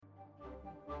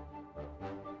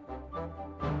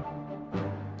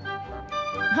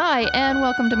Hi, and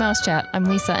welcome to Mouse Chat. I'm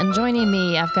Lisa, and joining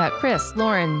me, I've got Chris,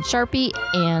 Lauren, Sharpie,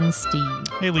 and Steve.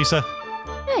 Hey, Lisa.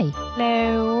 Hey.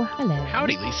 Hello. Hello.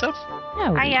 Howdy, Lisa.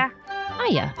 Howdy. Hiya.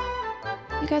 Hiya.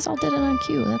 You guys all did it on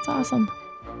cue. That's awesome.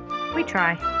 We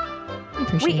try. We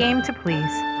appreciate We it. aim to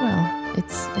please. Well,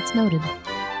 it's noted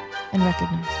and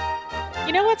recognized.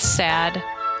 You know what's sad?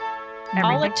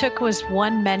 All Everything. it took was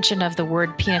one mention of the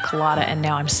word pina colada, and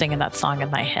now I'm singing that song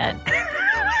in my head.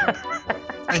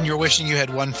 And you're wishing you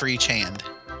had one for each hand.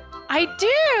 I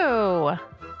do.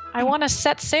 I want to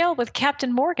set sail with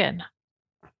Captain Morgan.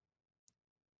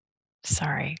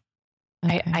 Sorry.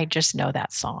 Okay. I just know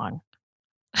that song.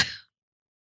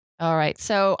 All right.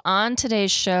 So on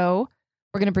today's show,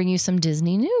 we're going to bring you some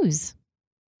Disney news.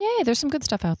 Yay, there's some good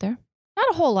stuff out there.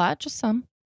 Not a whole lot, just some.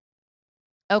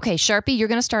 Okay, Sharpie, you're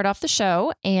going to start off the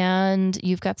show, and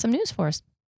you've got some news for us.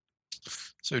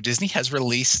 So Disney has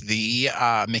released the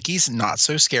Mickey's Not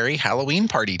So Scary Halloween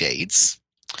party dates,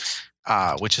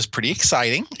 which is pretty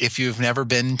exciting. If you've never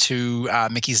been to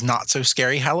Mickey's Not So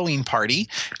Scary Halloween party,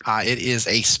 it is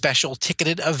a special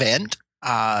ticketed event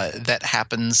that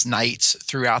happens nights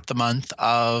throughout the month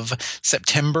of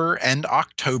September and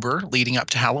October leading up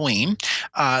to Halloween.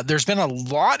 There's been a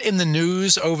lot in the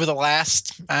news over the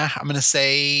last, I'm going to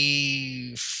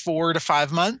say 4 to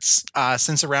 5 months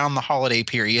since around the holiday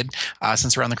period,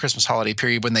 since around the Christmas holiday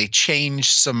period when they changed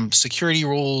some security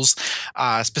rules,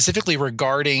 specifically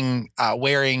regarding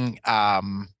wearing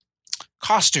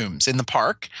costumes in the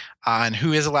park, and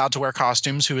who is allowed to wear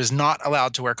costumes, who is not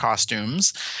allowed to wear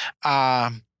costumes.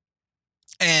 And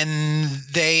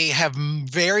they have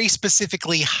very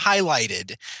specifically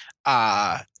highlighted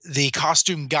the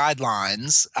costume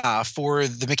guidelines for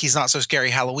the Mickey's Not So Scary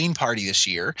Halloween party this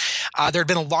year. There had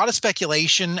been a lot of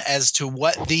speculation as to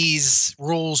what these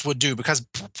rules would do, because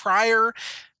prior,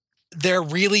 there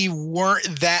really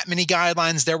weren't that many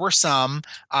guidelines. There were some,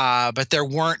 but there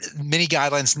weren't many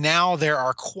guidelines. Now there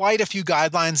are quite a few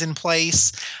guidelines in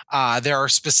place. There are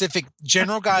specific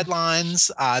general guidelines.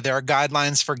 There are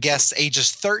guidelines for guests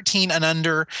ages 13 and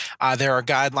under. There are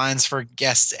guidelines for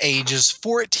guests ages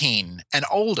 14 and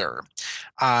older.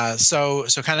 So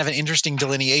kind of an interesting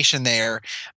delineation there.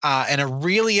 And a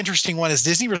really interesting one is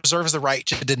Disney reserves the right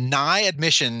to deny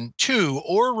admission to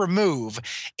or remove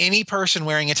any person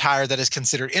wearing attire that is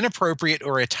considered inappropriate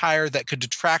or attire that could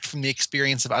detract from the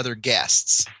experience of other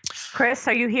guests. Chris,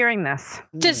 are you hearing this?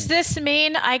 Does this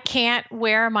mean I can't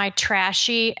wear my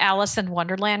trashy Alice in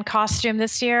Wonderland costume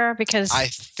this year? Because I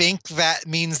think that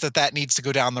means that needs to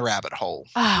go down the rabbit hole.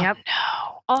 oh, Yep.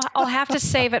 no. I'll have to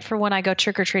save it for when I go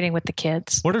trick-or-treating with the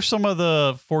kids. What are some of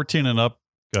the 14 and up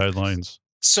guidelines?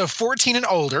 So 14 and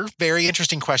older, very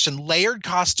interesting question. Layered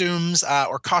costumes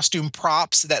or costume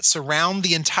props that surround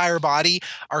the entire body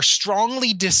are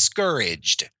strongly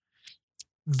discouraged.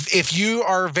 If you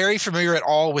are very familiar at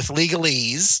all with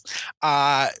legalese,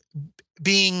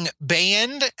 being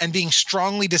banned and being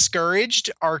strongly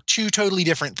discouraged are two totally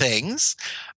different things.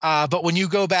 But when you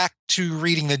go back to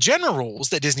reading the general rules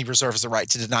that Disney reserves the right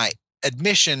to deny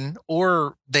admission,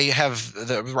 or they have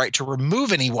the right to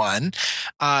remove anyone,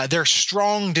 their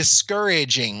strong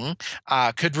discouraging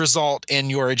could result in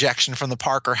your ejection from the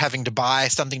park, or having to buy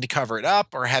something to cover it up,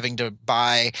 or having to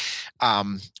buy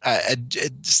having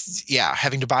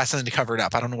to buy something to cover it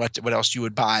up. I don't know what else you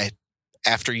would buy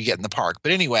after you get in the park,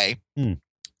 but anyway.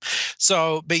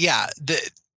 So, but yeah,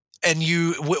 and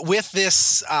you with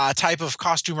this type of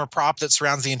costume or prop that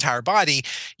surrounds the entire body,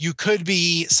 you could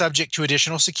be subject to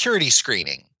additional security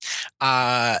screening.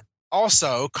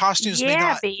 Also, costumes may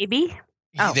not. Baby.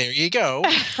 Oh. There you go.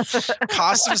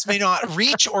 Costumes may not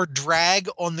reach or drag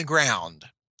on the ground.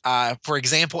 For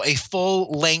example, a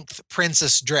full-length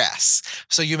princess dress.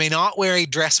 So you may not wear a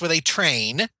dress with a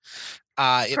train.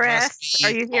 It Chris, must be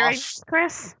are you hearing off,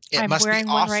 Chris? it I'm must be wearing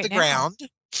one off right the now. ground.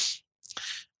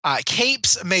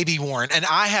 Capes may be worn, and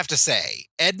I have to say,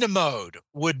 Edna Mode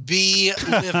would be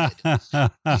livid.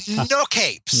 No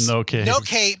capes. No capes. No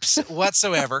capes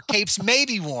whatsoever. Capes may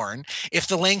be worn if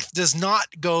the length does not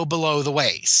go below the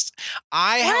waist.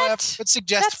 I, however, What? would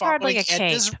suggest That's hardly following a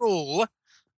Edna's cape. rule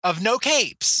of no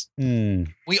capes.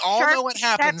 We all Shark, know what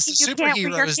happens to you can't wear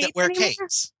your superheroes that cape wear anymore?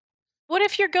 capes. What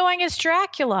if you're going as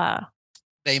Dracula?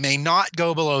 They may not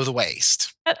go below the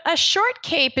waist. A short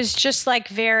cape is just like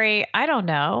very, I don't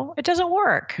know. It doesn't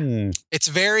work. It's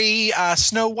very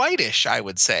Snow White-ish, I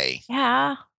would say.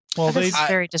 Yeah. Well, This is I-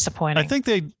 very disappointing. I think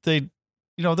they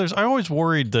I always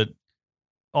worried that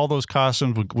all those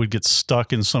costumes would get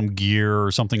stuck in some gear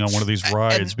or something on one of these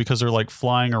rides because they're like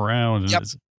flying around. And Yep.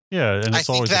 Yeah, and I it's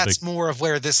think always that's more of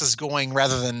where this is going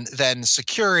rather than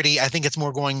security. I think it's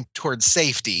more going towards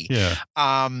safety. yeah.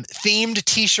 Themed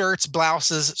T-shirts,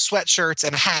 blouses, sweatshirts,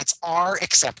 and hats are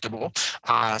acceptable.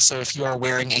 So if you are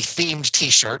wearing a themed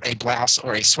T-shirt, a blouse,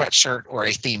 or a sweatshirt, or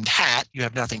a themed hat, you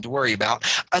have nothing to worry about,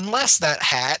 unless that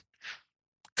hat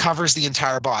covers the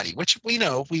entire body, which we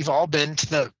know. We've all been to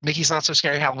the Mickey's Not So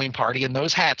Scary Halloween party, and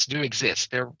those hats do exist.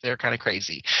 They're kind of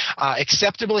crazy.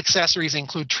 Acceptable accessories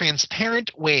include transparent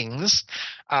wings,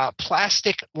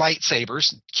 plastic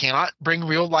lightsabers. Cannot bring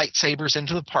real lightsabers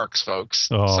into the parks, folks.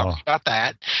 Oh. Sorry about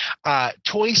that.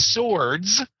 Toy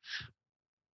swords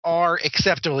are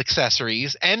acceptable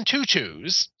accessories, and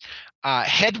tutus.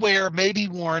 Headwear may be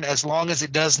worn as long as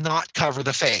it does not cover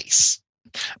the face.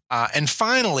 And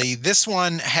finally, this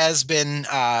one has been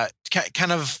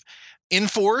kind of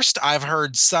enforced. I've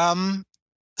heard some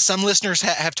listeners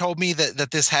have told me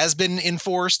that this has been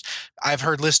enforced. I've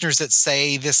heard listeners that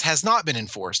say this has not been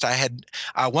enforced. I had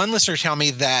one listener tell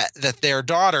me that their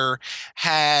daughter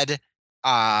had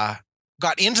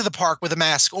got into the park with a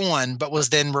mask on, but was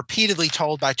then repeatedly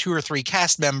told by 2 or 3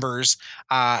 cast members,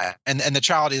 and the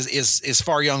child is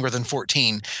far younger than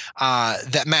 14,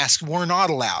 that masks were not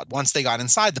allowed once they got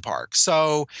inside the park.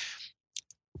 So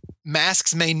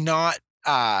masks may not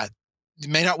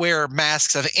wear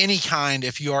masks of any kind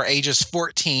if you are ages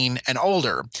 14 and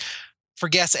older. For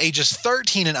guests ages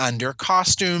 13 and under,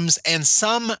 costumes and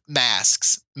some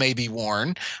masks may be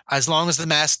worn as long as the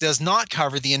mask does not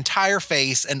cover the entire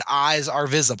face and eyes are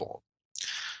visible.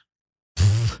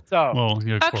 So, Well,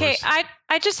 yeah, of Okay, course.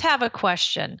 I just have a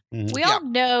question. Mhm. We all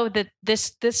know that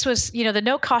this was, the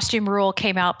no costume rule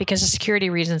came out because of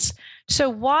security reasons. So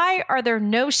why are there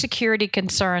no security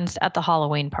concerns at the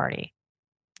Halloween party?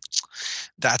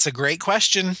 that's a great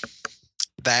question.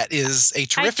 That is a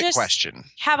terrific just- question.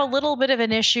 Have a little bit of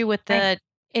an issue with the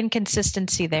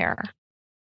inconsistency there.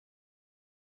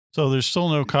 So there's still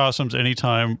no costumes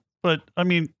anytime. But I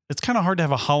mean, it's kind of hard to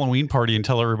have a Halloween party and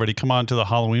tell everybody, come on to the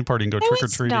Halloween party and go No, trick or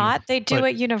it's treating. not. They do but-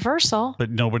 at Universal. But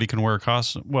nobody can wear a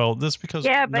costume. Well, this because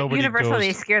Yeah, but nobody Universal, goes.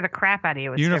 they scare the crap out of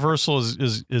you. It's Universal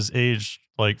is aged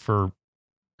like for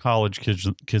college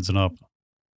kids and up.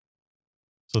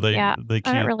 So they Yeah, I'm not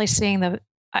can't. really seeing the.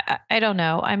 I don't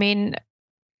know. I mean,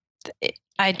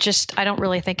 I don't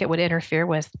really think it would interfere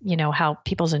with how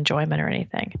people's enjoyment or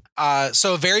anything.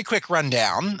 So a very quick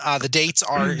rundown. The dates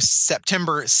are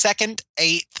September 2nd,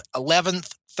 8th,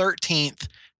 11th, 13th,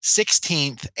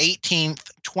 16th,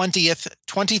 18th, 20th,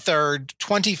 23rd,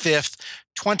 25th,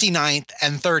 29th,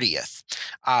 and 30th.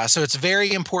 So it's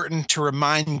very important to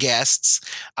remind guests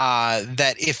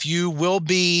that if you will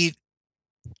be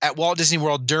at Walt Disney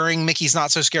World during Mickey's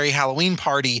Not So Scary Halloween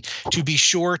party, to be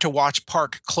sure to watch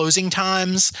park closing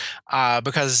times,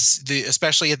 because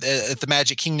especially at the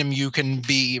Magic Kingdom, you can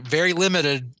be very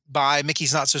limited by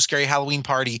Mickey's Not So Scary Halloween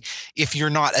party if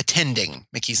you're not attending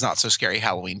Mickey's Not So Scary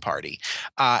Halloween party.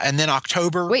 And then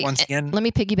October, Wait, once again. let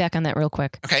me piggyback on that real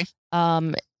quick. Okay.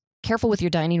 Careful with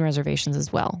your dining reservations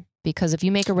as well, because if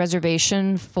you make a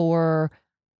reservation for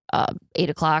 8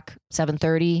 o'clock,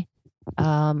 7:30,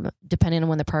 depending on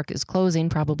when the park is closing,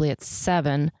 probably at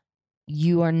 7,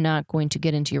 you are not going to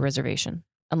get into your reservation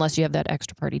unless you have that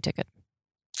extra party ticket.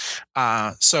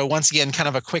 So once again, kind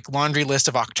of a quick laundry list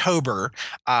of October: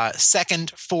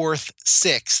 2nd, 4th,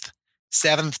 6th,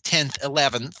 7th, 10th,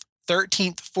 11th,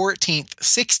 13th, 14th,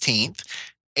 16th,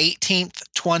 18th,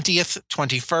 20th,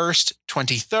 21st,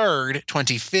 23rd,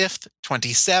 25th,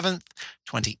 27th,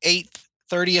 28th,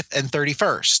 30th, and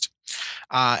 31st.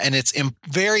 And it's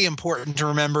very important to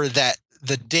remember that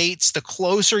the dates, the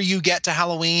closer you get to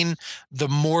Halloween, the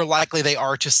more likely they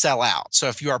are to sell out. So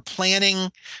if you are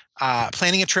planning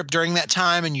a trip during that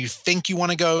time and you think you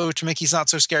want to go to Mickey's Not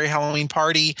So Scary Halloween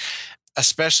party,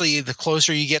 especially the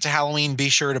closer you get to Halloween, be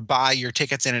sure to buy your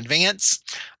tickets in advance.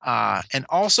 And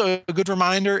also a good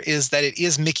reminder is that it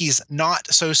is Mickey's Not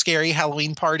So Scary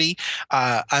Halloween party.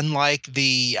 Unlike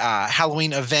the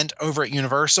Halloween event over at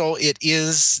Universal,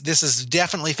 this is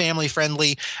definitely family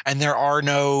friendly, and there are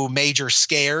no major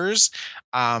scares.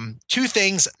 2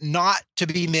 things not to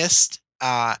be missed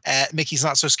at Mickey's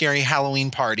Not So Scary Halloween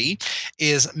party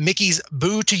is Mickey's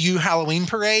Boo to You Halloween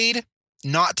parade.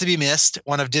 Not to be missed,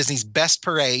 one of Disney's best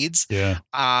parades. Yeah.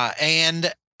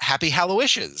 And Happy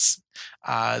Hallowishes,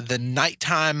 the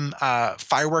nighttime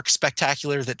fireworks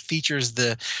spectacular that features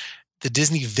the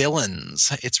Disney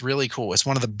villains. It's really cool. It's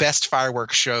one of the best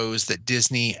fireworks shows that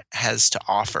Disney has to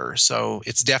offer. So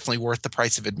it's definitely worth the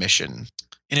price of admission,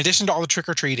 in addition to all the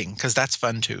trick-or-treating, because that's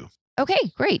fun too.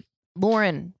 Okay, great.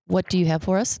 Lauren, what do you have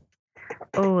for us?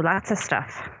 Oh, lots of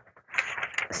stuff.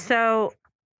 So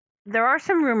there are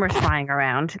some rumors flying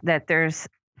around that there's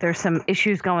some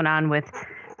issues going on with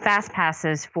fast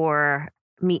passes for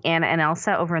Meet Anna and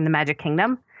Elsa over in the Magic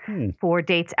Kingdom for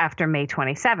dates after May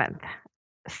 27th.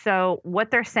 So what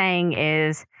they're saying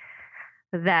is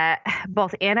that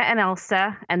both Anna and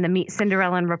Elsa and the Meet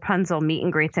Cinderella and Rapunzel meet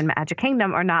and greets in Magic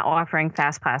Kingdom are not offering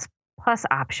Fast Pass Plus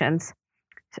options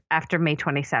after May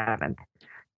 27th.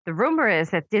 The rumor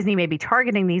is that Disney may be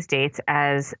targeting these dates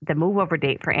as the move-over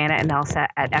date for Anna and Elsa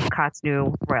at Epcot's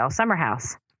new Royal Summer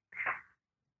House.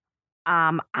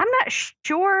 I'm not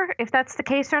sure if that's the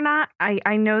case or not.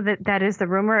 I know that is the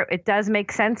rumor. It does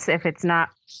make sense if it's not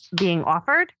being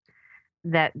offered.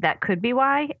 That could be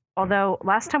why. Although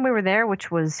last time we were there, which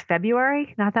was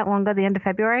February, not that long ago, the end of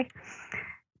February,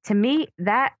 to me,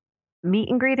 that meet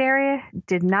and greet area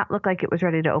did not look like it was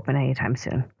ready to open anytime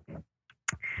soon.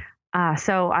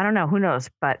 So I don't know. Who knows?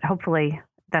 But hopefully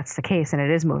that's the case and it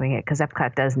is moving it because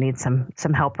Epcot does need some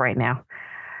help right now.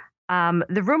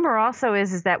 The rumor also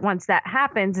is that once that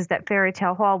happens, is that Fairy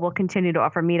Tale Hall will continue to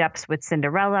offer meetups with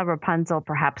Cinderella, Rapunzel,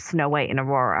 perhaps Snow White, and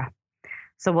Aurora.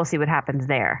 So we'll see what happens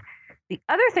there. The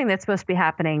other thing that's supposed to be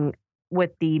happening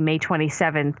with the May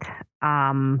 27th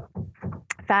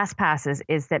Fast Passes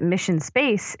is that Mission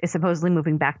Space is supposedly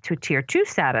moving back to Tier 2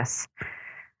 status,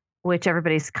 which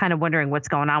everybody's kind of wondering what's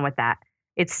going on with that.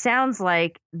 It sounds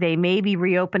like they may be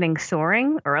reopening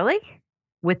Soaring early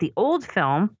with the old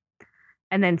film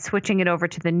and then switching it over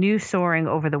to the new Soaring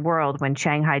Over the World when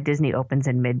Shanghai Disney opens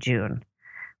in mid-June,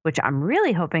 which I'm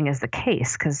really hoping is the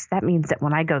case because that means that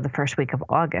when I go the first week of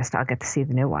August, I'll get to see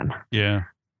the new one. Yeah.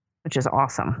 Which is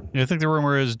awesome. Yeah, I think the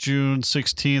rumor is June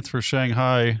 16th for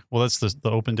Shanghai. Well, that's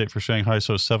the open date for Shanghai,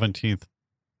 so 17th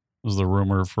was the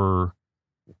rumor for...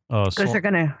 Because they're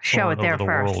going to show it there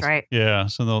first, world. right? Yeah,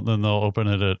 so they'll open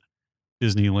it at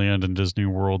Disneyland and Disney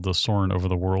World, the Soarin' Over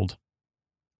the World,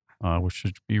 which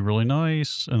should be really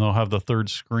nice. And they'll have the third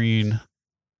screen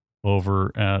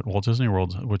over at Walt Disney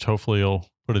World, which hopefully will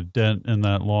put a dent in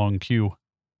that long queue.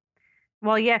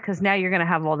 Well, yeah, because now you're going to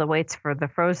have all the waits for the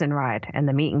Frozen ride and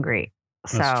the meet and greet.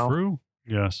 That's true.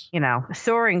 Yes. You know,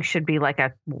 Soaring should be like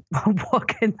a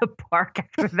walk in the park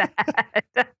after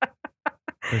that.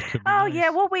 Oh, nice. Yeah,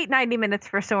 we'll wait 90 minutes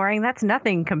for Soaring. That's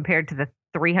nothing compared to the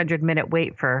 300-minute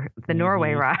wait for the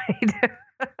Norway ride.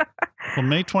 Well,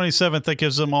 May 27th, that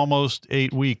gives them almost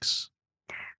 8 weeks.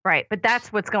 Right, but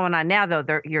that's what's going on now,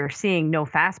 though. You're seeing no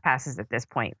fast passes at this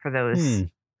point for those.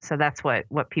 So that's what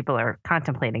people are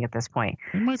contemplating at this point.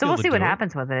 So we'll see what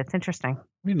happens with it. It's interesting. It'd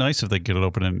be nice if they get it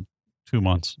open in 2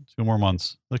 months, 2 more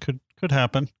months. That could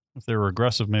happen if they were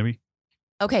aggressive, maybe.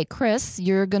 Okay, Chris,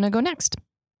 you're going to go next.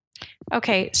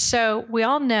 Okay, so we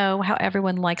all know how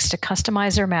everyone likes to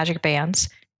customize their magic bands,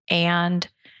 and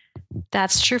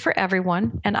that's true for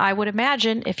everyone. And I would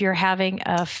imagine if you're having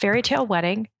a fairy tale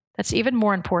wedding, that's even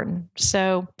more important.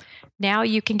 So now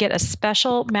you can get a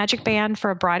special magic band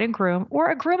for a bride and groom, or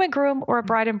a groom and groom, or a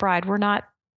bride and bride. We're not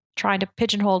trying to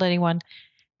pigeonhole anyone.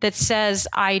 That says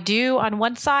I do on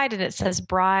one side and it says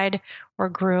bride or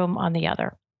groom on the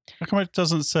other. How come it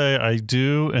doesn't say I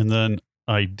do and then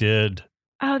I did?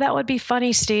 Oh, that would be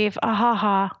funny, Steve.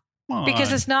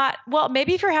 Because it's not, well,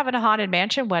 maybe if you're having a Haunted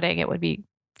Mansion wedding, it would be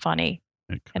funny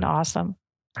and awesome.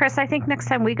 Chris, I think next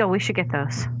time we go, we should get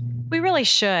those. We really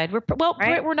should.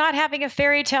 We're not having a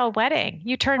fairy tale wedding.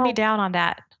 You turned me down on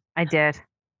that. I did.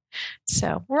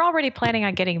 So we're already planning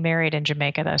on getting married in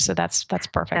Jamaica, though. So that's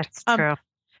perfect. That's true.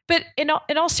 But in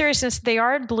all seriousness, they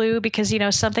are in blue because,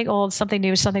 something old, something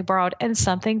new, something borrowed, and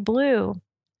something blue.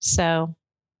 So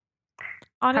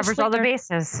honestly, covers all the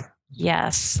bases.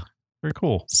 Yes. Very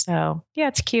cool. So yeah,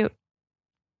 it's cute.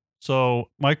 So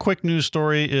my quick news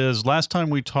story is last time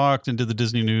we talked and did the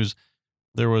Disney news,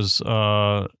 there was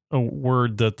a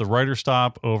word that the writer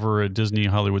stop over at Disney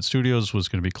Hollywood Studios was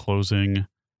going to be closing.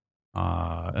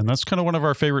 And that's kind of one of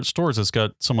our favorite stores. It's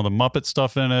got some of the Muppet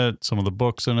stuff in it, some of the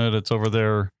books in it. It's over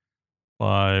there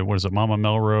by, Mama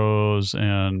Melrose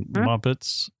and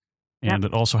Muppets. And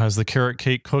it also has the carrot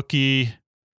cake cookie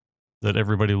that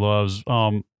everybody loves.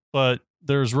 But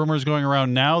there's rumors going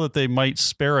around now that they might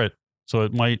spare it. So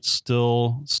it might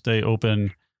still stay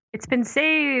open. It's been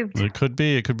saved. It could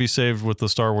be saved with the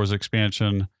Star Wars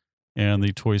expansion and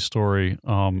the Toy Story,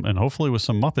 and hopefully with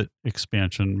some Muppet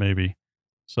expansion, maybe.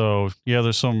 So yeah,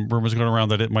 there's some rumors going around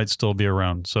that it might still be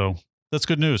around. So that's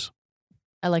good news.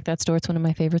 I like that store. It's one of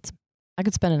my favorites. I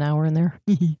could spend an hour in there.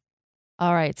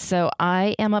 All right. So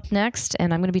I am up next,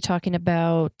 and I'm going to be talking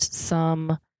about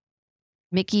some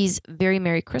Mickey's Very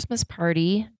Merry Christmas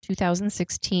Party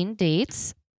 2016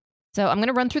 dates. So I'm going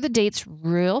to run through the dates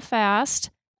real fast,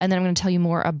 and then I'm going to tell you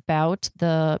more about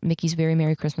the Mickey's Very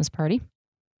Merry Christmas Party.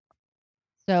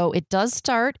 So it does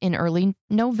start in early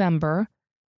November,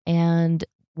 and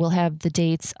we'll have the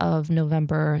dates of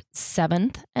November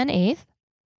 7th and 8th,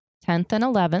 10th and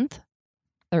 11th,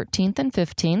 13th and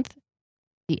 15th,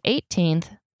 the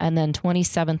 18th, and then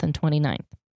 27th and 29th.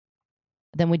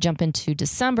 Then we jump into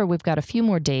December. We've got a few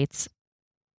more dates.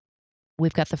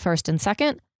 We've got the 1st and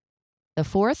 2nd, the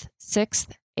 4th,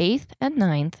 6th, 8th, and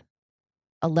 9th,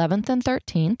 11th and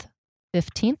 13th,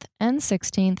 15th and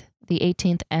 16th, the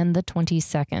 18th, and the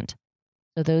 22nd.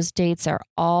 So those dates are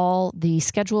all the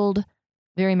scheduled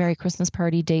Very Merry Christmas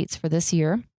Party dates for this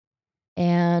year.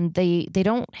 And they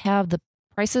don't have the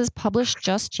prices published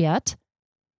just yet.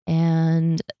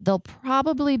 And they'll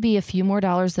probably be a few more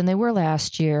dollars than they were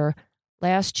last year.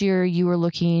 Last year, you were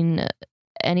looking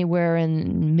anywhere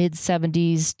in mid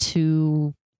 70s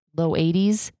to low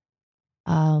 80s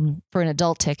for an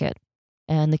adult ticket.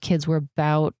 And the kids were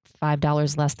about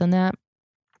 $5 less than that.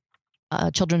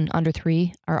 Children under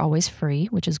 3 are always free,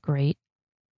 which is great.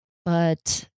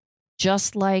 But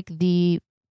just like the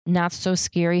Not So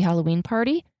Scary Halloween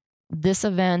Party, this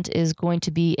event is going to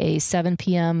be a 7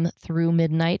 p.m. through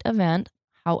midnight event.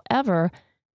 However,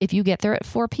 if you get there at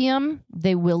 4 p.m.,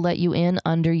 they will let you in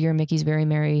under your Mickey's Very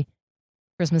Merry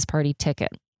Christmas Party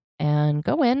ticket and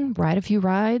go in, ride a few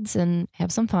rides, and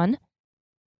have some fun.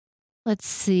 Let's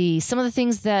see. Some of the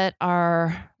things that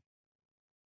are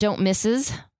don't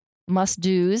misses, must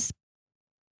do's.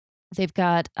 They've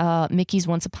got Mickey's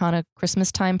Once Upon a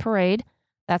Christmas Time parade.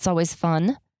 That's always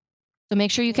fun. So make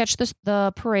sure you catch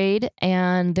the parade.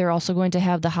 And they're also going to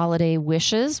have the Holiday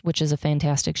Wishes, which is a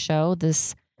fantastic show.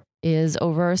 This is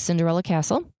over Cinderella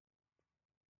Castle.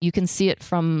 You can see it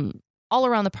from all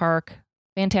around the park.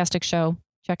 Fantastic show.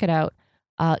 Check it out.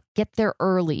 Get there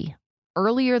early.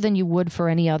 Earlier than you would for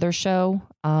any other show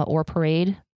or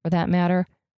parade, for that matter.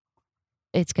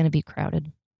 It's going to be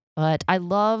crowded. But I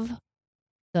love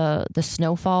the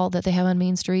snowfall that they have on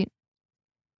Main Street.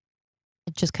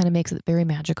 It just kind of makes it very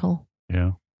magical.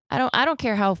 Yeah. I don't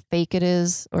care how fake it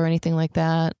is or anything like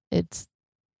that. It's,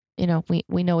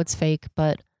 we know it's fake,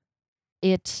 but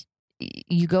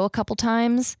you go a couple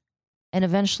times and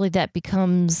eventually that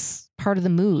becomes part of the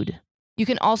mood. You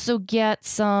can also get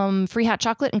some free hot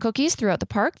chocolate and cookies throughout the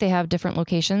park. They have different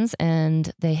locations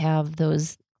and they have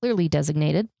those clearly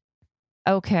designated.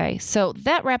 Okay, so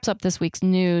that wraps up this week's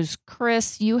news.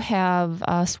 Chris, you have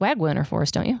a swag winner for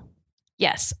us, don't you?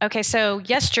 Yes. Okay, so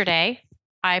yesterday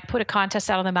I put a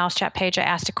contest out on the Mouse Chat page. I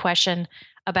asked a question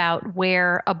about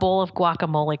where a bowl of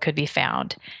guacamole could be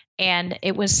found. And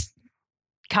it was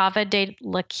Cava de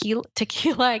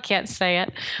Tequila. I can't say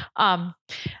it.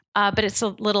 But it's a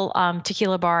little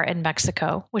tequila bar in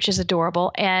Mexico, which is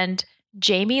adorable. And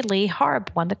Jamie Lee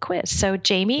Harb won the quiz. So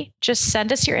Jamie, just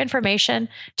send us your information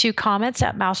to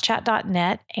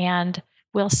comments@mousechat.net and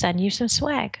we'll send you some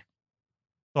swag.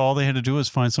 So all they had to do was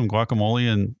find some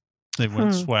guacamole and they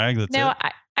went swag. That's no,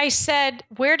 it. I said,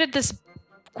 where did this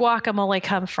guacamole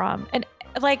come from? And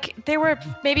there were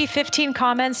maybe 15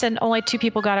 comments and only 2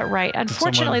 people got it right.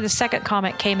 Unfortunately, the second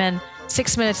comment came in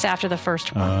 6 minutes after the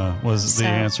first one. Was the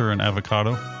answer an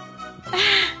avocado?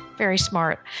 Very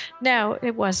smart. No,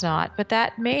 it was not. But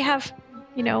that may have,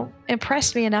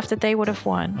 impressed me enough that they would have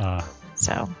won.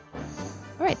 So.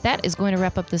 All right, that is going to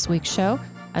wrap up this week's show.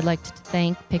 I'd like to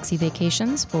thank Pixie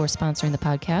Vacations for sponsoring the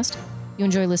podcast. If you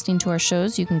enjoy listening to our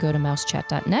shows, you can go to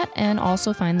mousechat.net and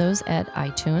also find those at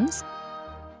iTunes.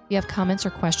 If you have comments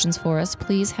or questions for us,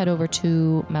 please head over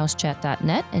to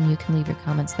mousechat.net and you can leave your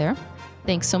comments there.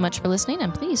 Thanks so much for listening,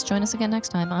 and please join us again next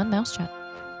time on Mouse Chat.